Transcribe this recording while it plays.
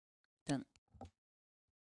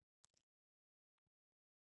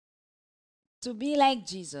To Be Like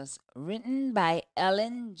Jesus, written by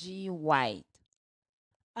Ellen G. White.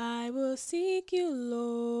 I will seek you,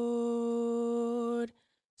 Lord.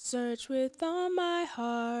 Search with all my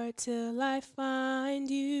heart till I find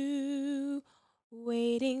you.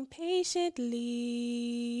 Waiting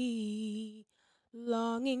patiently,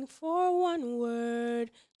 longing for one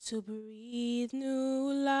word to breathe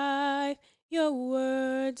new life. Your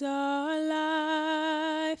words are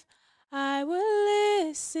life. I will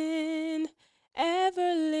listen,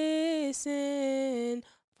 ever listen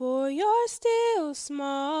for your still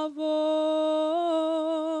small voice.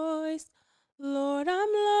 Lord, I'm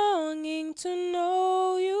longing to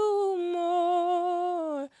know you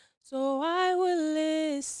more, so I will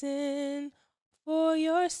listen for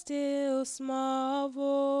your still small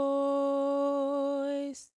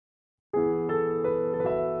voice.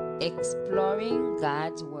 Exploring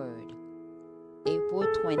God's Word, April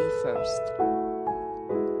 21st.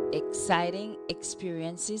 Exciting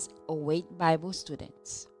experiences await Bible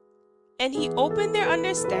students. And he opened their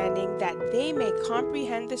understanding that they may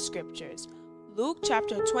comprehend the scriptures. Luke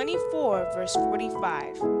chapter 24, verse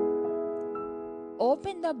 45.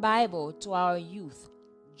 Open the Bible to our youth.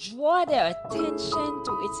 Draw their attention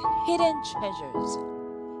to its hidden treasures.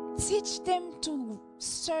 Teach them to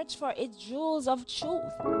search for its jewels of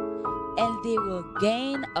truth, and they will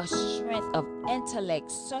gain a strength of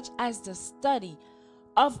intellect such as the study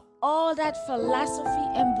of all that philosophy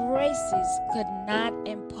embraces could not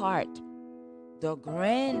impart. The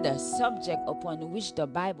grand subject upon which the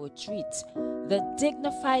Bible treats, the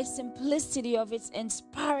dignified simplicity of its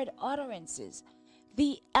inspired utterances,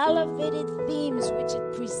 the elevated themes which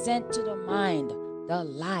it presents to the mind, the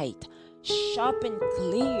light, sharp and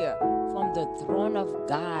clear from the throne of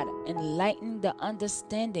God, enlightening the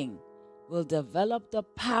understanding, will develop the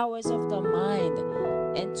powers of the mind,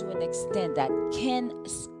 and to an extent that can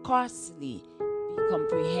scarcely be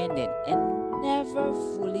comprehended and never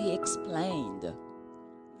fully explained.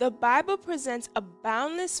 The Bible presents a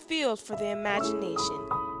boundless field for the imagination,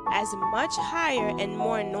 as much higher and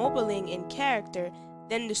more ennobling in character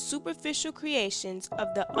than the superficial creations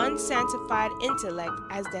of the unsanctified intellect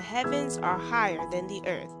as the heavens are higher than the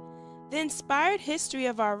earth. The inspired history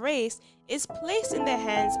of our race is placed in the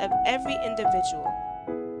hands of every individual.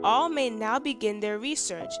 All may now begin their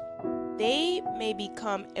research. They may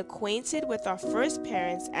become acquainted with our first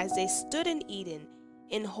parents as they stood in Eden,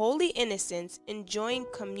 in holy innocence, enjoying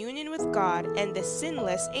communion with God and the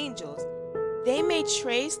sinless angels. They may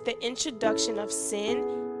trace the introduction of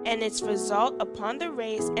sin and its result upon the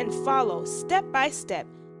race and follow step by step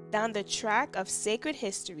down the track of sacred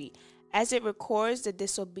history as it records the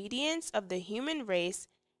disobedience of the human race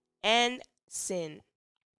and sin.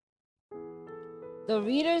 The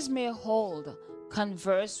readers may hold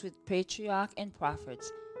converse with patriarchs and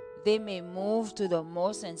prophets. They may move to the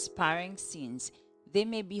most inspiring scenes. They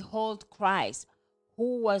may behold Christ,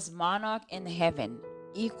 who was monarch in heaven,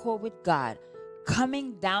 equal with God,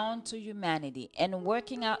 coming down to humanity and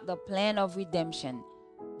working out the plan of redemption,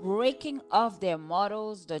 breaking off their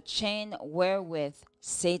mortals the chain wherewith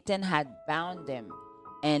Satan had bound them,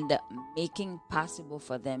 and making possible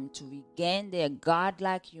for them to regain their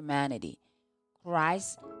godlike humanity.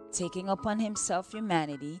 Christ taking upon himself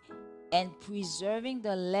humanity and preserving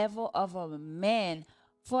the level of a man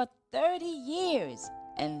for 30 years,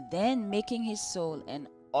 and then making his soul an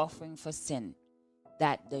offering for sin,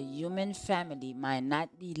 that the human family might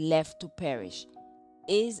not be left to perish,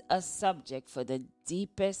 is a subject for the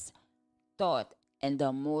deepest thought and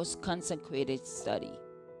the most consecrated study.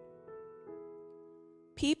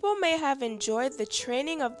 People may have enjoyed the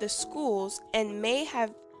training of the schools and may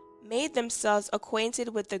have made themselves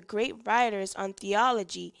acquainted with the great writers on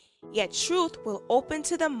theology, yet truth will open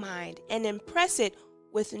to the mind and impress it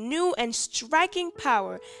with new and striking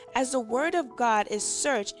power as the Word of God is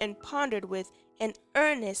searched and pondered with an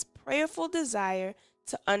earnest, prayerful desire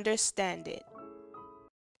to understand it.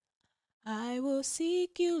 I will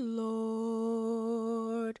seek you,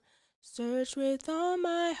 Lord. Search with all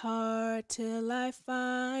my heart till I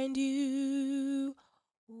find you.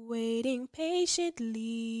 Waiting patiently,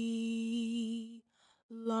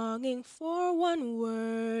 longing for one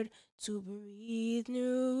word to breathe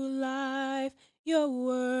new life. Your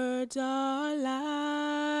words are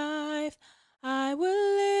life. I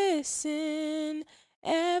will listen,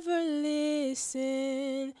 ever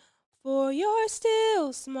listen for your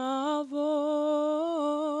still small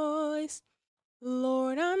voice.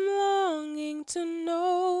 Lord, I'm longing to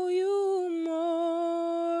know you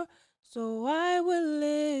more, so I will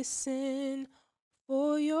listen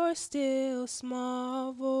for your still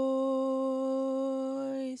small voice.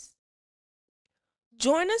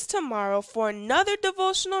 Join us tomorrow for another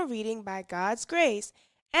devotional reading by God's grace.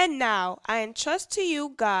 And now I entrust to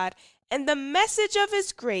you God and the message of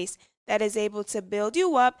His grace that is able to build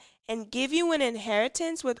you up and give you an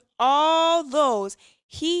inheritance with all those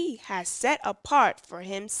He has set apart for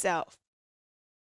Himself.